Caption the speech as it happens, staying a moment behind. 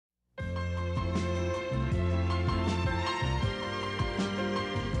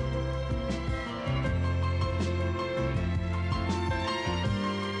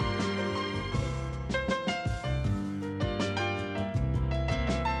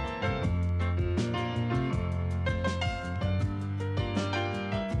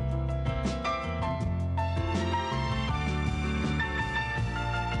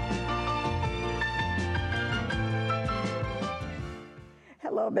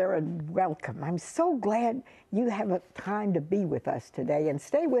there and welcome. I'm so glad you have a time to be with us today, and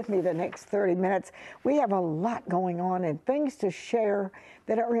stay with me the next 30 minutes. We have a lot going on and things to share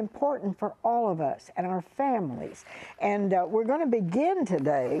that are important for all of us and our families. And we're going to begin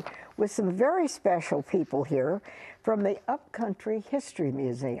today with some very special people here from the Upcountry History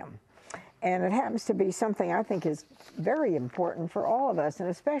Museum. And it happens to be something I think is very important for all of us, and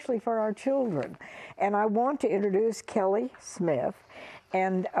especially for our children. And I want to introduce Kelly Smith.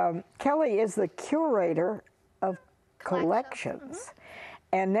 And Kelly is the curator of collections.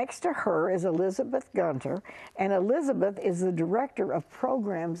 And next to her is Elizabeth Gunter. And Elizabeth is the director of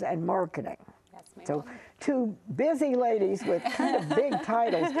programs and marketing. Yes, ma'am. So two busy ladies with kind of big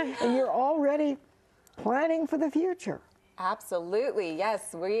titles. And you're already planning for the future. Absolutely,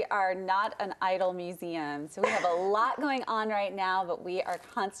 yes. We are not an idle museum, so we have a lot going on right now, but we are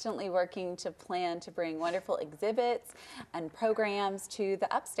constantly working to plan to bring wonderful exhibits and programs to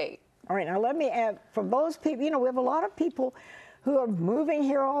the upstate. All right, now let me add, for those people, you know, we have a lot of people who are moving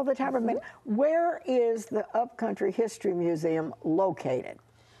here all the time. I mean, where is the Upcountry History Museum located?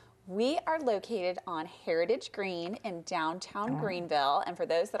 We are located on Heritage Green in downtown Greenville. And for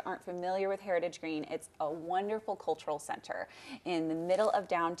those that aren't familiar with Heritage Green, it's a wonderful cultural center in the middle of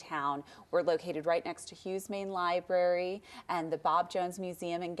downtown. We're located right next to Hughes Main Library and the Bob Jones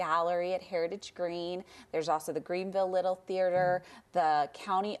Museum and Gallery at Heritage Green. There's also the Greenville Little Theater, the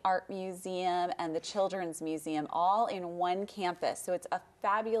County Art Museum, and the Children's Museum, all in one campus. So it's a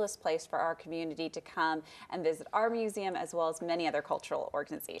fabulous place for our community to come and visit our museum as well as many other cultural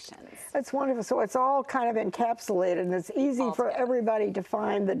organizations. That's wonderful. So it's all kind of encapsulated, and it's easy for everybody to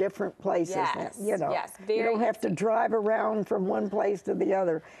find the different places. Yes, you know, yes, you don't have to drive around from one place to the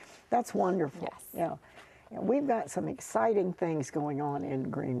other. That's wonderful. Yes. Yeah. Yeah, we've got some exciting things going on in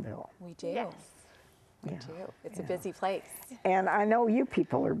Greenville. We do. Yes. We do. It's a busy place. And I know you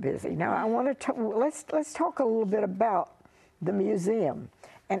people are busy. Now I want to let's talk a little bit about the museum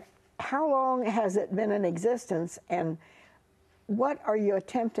and how long has it been in existence, and what are you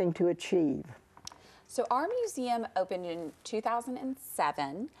attempting to achieve? So our museum opened in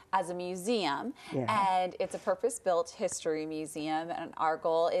 2007 as a museum, and it's a purpose-built history museum, and our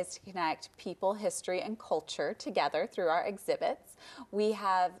goal is to connect people, history, and culture together through our exhibits. We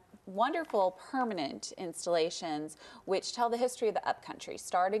have wonderful permanent installations which tell the history of the Upcountry,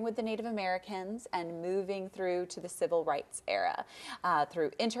 starting with the Native Americans and moving through to the Civil Rights era,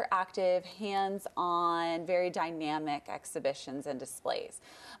 through interactive, hands-on, very dynamic exhibitions and displays.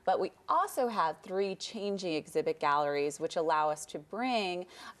 But we also have 3 changing exhibit galleries which allow us to bring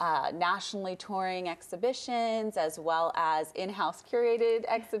nationally touring exhibitions as well as in-house curated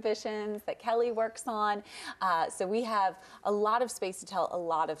exhibitions that Kelly works on. So we have a lot of space to tell a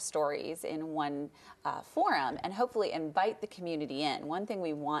lot of stories in one forum and hopefully invite the community in. One thing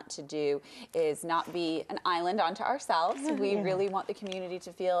we want to do is not be an island unto ourselves. We really want the community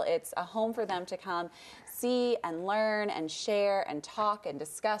to feel it's a home for them to come see and learn and share and talk and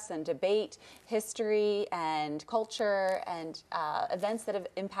discuss and debate history and culture and events that have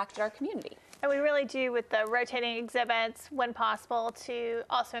impacted our community. And we really do, with the rotating exhibits, when possible, to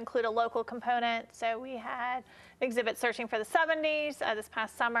also include a local component. So we had an exhibit searching for the 70s this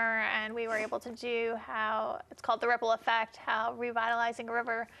past summer, and we were able to do how it's called the ripple effect, how revitalizing a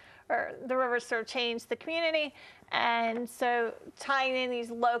river or the river sort of changed the community. And so tying in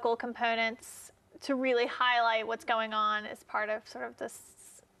these local components to really highlight what's going on as part of sort of this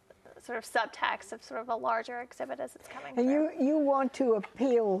sort of subtext of sort of a larger exhibit as it's coming through. And you want to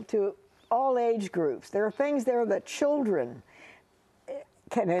appeal to all age groups. There are things there that children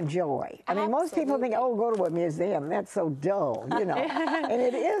can enjoy. I mean, most people think, oh, go to a museum, that's so dull, you know, and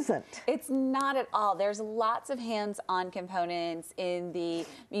it isn't. It's not at all. There's lots of hands-on components in the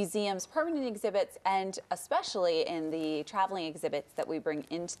museum's permanent exhibits and especially in the traveling exhibits that we bring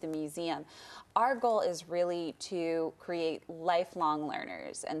into the museum. Our goal is really to create lifelong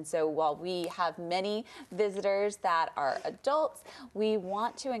learners. And so while we have many visitors that are adults, we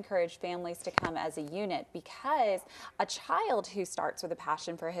want to encourage families to come as a unit because a child who starts with a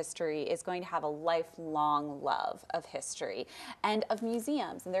passion for history is going to have a lifelong love of history and of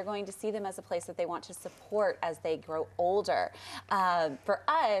museums. And they're going to see them as a place that they want to support as they grow older. For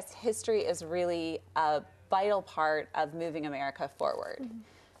us, history is really a vital part of moving America forward.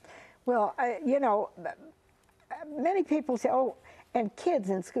 Well, you know, many people say, oh, and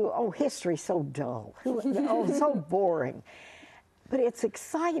kids in school, oh, history's so dull, oh, so boring. But it's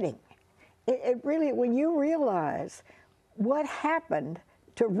exciting. It really, when you realize what happened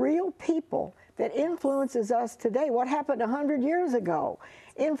to real people that influences us today, what happened 100 years ago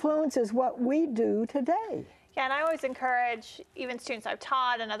influences what we do today. Yeah, and I always encourage even students I've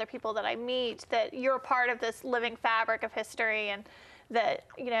taught and other people that I meet that you're a part of this living fabric of history, and that,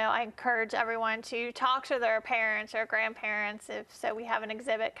 I encourage everyone to talk to their parents or grandparents. We have an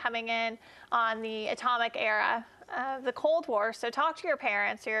exhibit coming in on the atomic era of the Cold War. So talk to your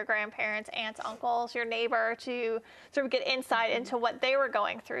parents or your grandparents, aunts, uncles, your neighbor, to sort of get insight into what they were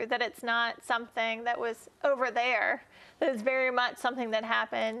going through, that it's not something that was over there, that it's very much something that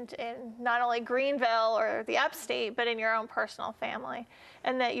happened in not only Greenville or the upstate, but in your own personal family,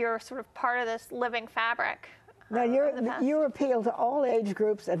 and that you're sort of part of this living fabric. Now, you appeal to all age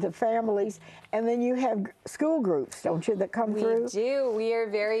groups and to families, and then you have school groups, don't you, that come through? We do. We are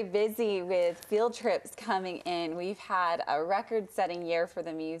very busy with field trips coming in. We've had a record-setting year for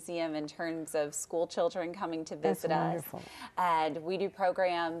the museum in terms of school children coming to visit us. That's wonderful. And we do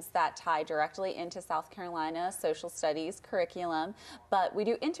programs that tie directly into South Carolina social studies curriculum, but we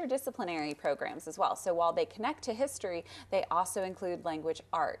do interdisciplinary programs as well. So while they connect to history, they also include language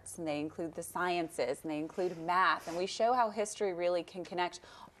arts, and they include the sciences, and they include math. And we show how history really can connect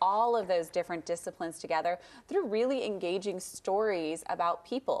all of those different disciplines together through really engaging stories about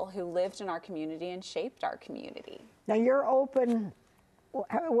people who lived in our community and shaped our community. Now, you're open,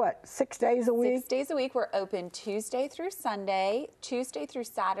 what, 6 days a week? 6 days a week. We're open Tuesday through Sunday. Tuesday through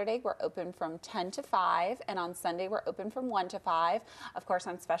Saturday, we're open from 10 to 5. And on Sunday, we're open from 1 to 5. Of course,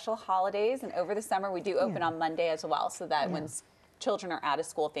 on special holidays and over the summer, we do open on Monday as well, so that when children are out of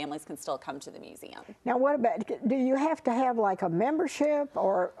school, families can still come to the museum. Now, what about, do you have to have like a membership,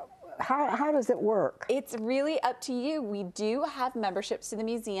 or how does it work? It's really up to you. We do have memberships to the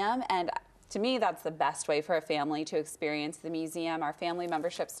museum, and to me, that's the best way for a family to experience the museum. Our family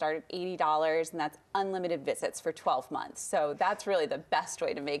membership start at $80, and that's unlimited visits for 12 months. So that's really the best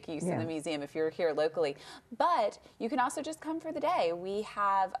way to make use of the museum if you're here locally. But you can also just come for the day. We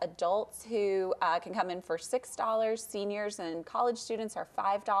have adults who can come in for $6, seniors and college students are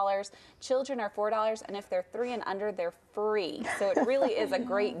 $5, children are $4, and if they're 3 and under, they're free. So it really is a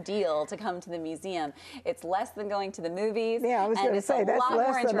great deal to come to the museum. It's less than going to the movies. Yeah, I was going to say, that's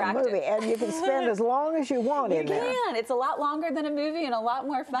less than a movie, and you can spend as long as you want in there. You can. It's a lot longer than a movie and a lot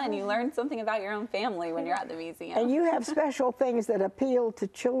more fun. You learn something about your own family when you're at the museum. And you have special things that appeal to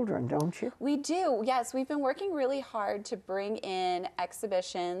children, don't you? We do, yes. We've been working really hard to bring in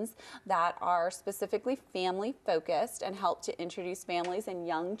exhibitions that are specifically family focused and help to introduce families and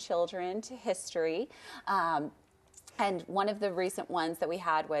young children to history. And one of the recent ones that we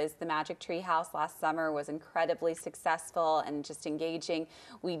had was the Magic Tree House last summer. Was incredibly successful and just engaging.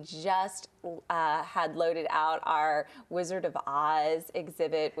 We just had loaded out our Wizard of Oz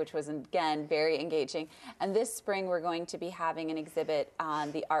exhibit, which was, again, very engaging. And this spring, we're going to be having an exhibit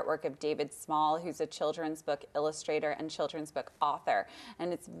on the artwork of David Small, who's a children's book illustrator and children's book author.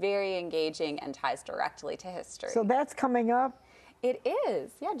 And it's very engaging and ties directly to history. So that's coming up? It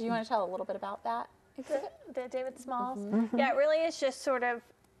is. Yeah, do you want to tell a little bit about that? The David Smalls? Yeah, it really is just sort of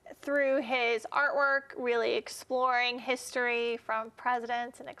through his artwork, really exploring history from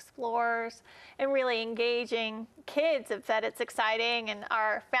presidents and explorers, and really engaging kids that it's exciting, and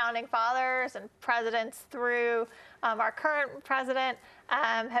our founding fathers and presidents through our current president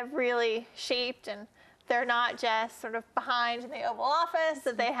have really shaped, and they're not just sort of behind in the Oval Office,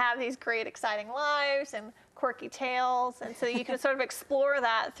 that they have these great exciting lives and quirky tales, and so you can sort of explore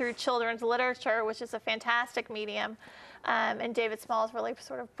that through children's literature, which is a fantastic medium, and David Smalls really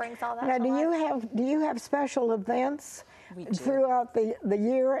sort of brings all that now, to life. do you have special events throughout the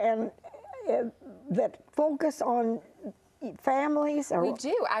year and that focus on families? Or? We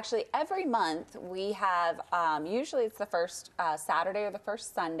do. Actually, every month we have, usually it's the first Saturday or the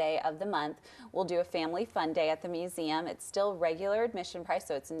first Sunday of the month, we'll do a family fun day at the museum. It's still regular admission price,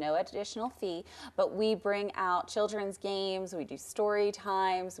 so it's no additional fee, but we bring out children's games, we do story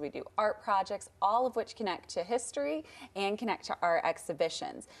times, we do art projects, all of which connect to history and connect to our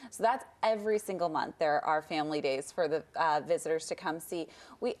exhibitions. So that's every single month. There are family days for the visitors to come see.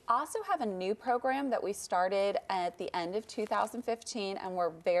 We also have a new program that we started at the end of 2015, and we're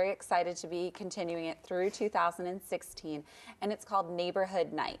very excited to be continuing it through 2016, and it's called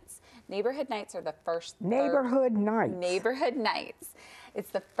Neighborhood Nights. Neighborhood Nights are the first Neighborhood Nights. Neighborhood Nights. It's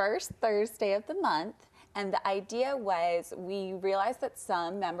the first Thursday of the month, and the idea was we realized that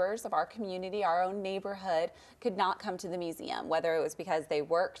some members of our community, our own neighborhood, could not come to the museum, whether it was because they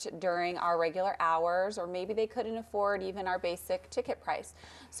worked during our regular hours or maybe they couldn't afford even our basic ticket price.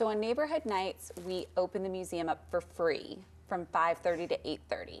 So on Neighborhood Nights, we open the museum up for free from 5:30 to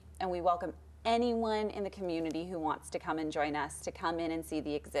 8:30, and we welcome anyone in the community who wants to come and join us to come in and see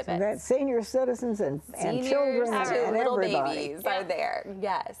the exhibit. So that's senior citizens and children and little everybody. babies are there,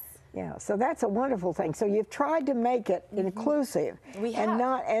 yes. Yeah, so that's a wonderful thing. So you've tried to make it inclusive We have.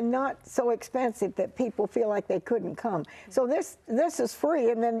 and not so expensive that people feel like they couldn't come. So this is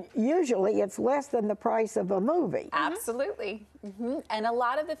free, and then usually it's less than the price of a movie. Absolutely. And a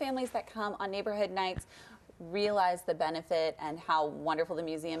lot of the families that come on neighborhood nights realize the benefit and how wonderful the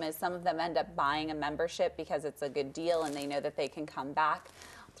museum is. Some of them end up buying a membership because it's a good deal and they know that they can come back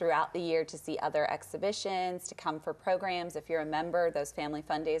throughout the year to see other exhibitions, to come for programs. If you're a member, those family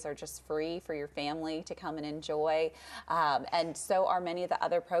fun days are just free for your family to come and enjoy. And so are many of the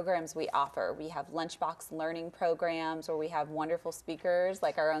other programs we offer. We have lunchbox learning programs where we have wonderful speakers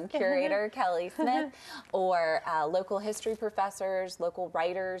like our own curator, Kelly Smith, or local history professors, local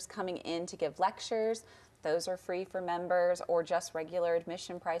writers coming in to give lectures. Those are free for members or just regular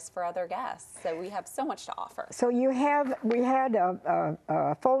admission price for other guests. So we have so much to offer. So we had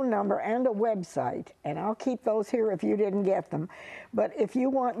a phone number and a website, and I'll keep those here if you didn't get them. But if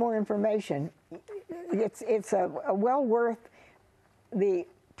you want more information, it's a well worth the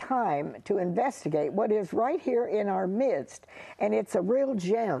time to investigate what is right here in our midst, and it's a real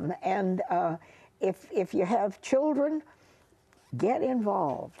gem. And if you have children, get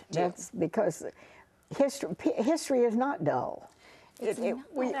involved. That's because history is not dull. No,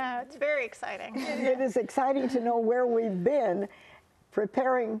 it's very exciting. It is exciting to know where we've been,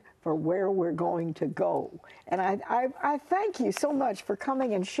 preparing for where we're going to go. And I thank you so much for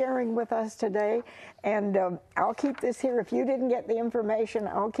coming and sharing with us today. And I'll keep this here. If you didn't get the information,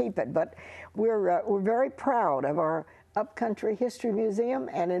 I'll keep it. But we're very proud of our Upcountry History Museum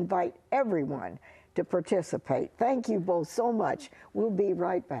and invite everyone to participate. Thank you both so much. We'll be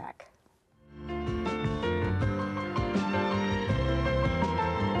right back.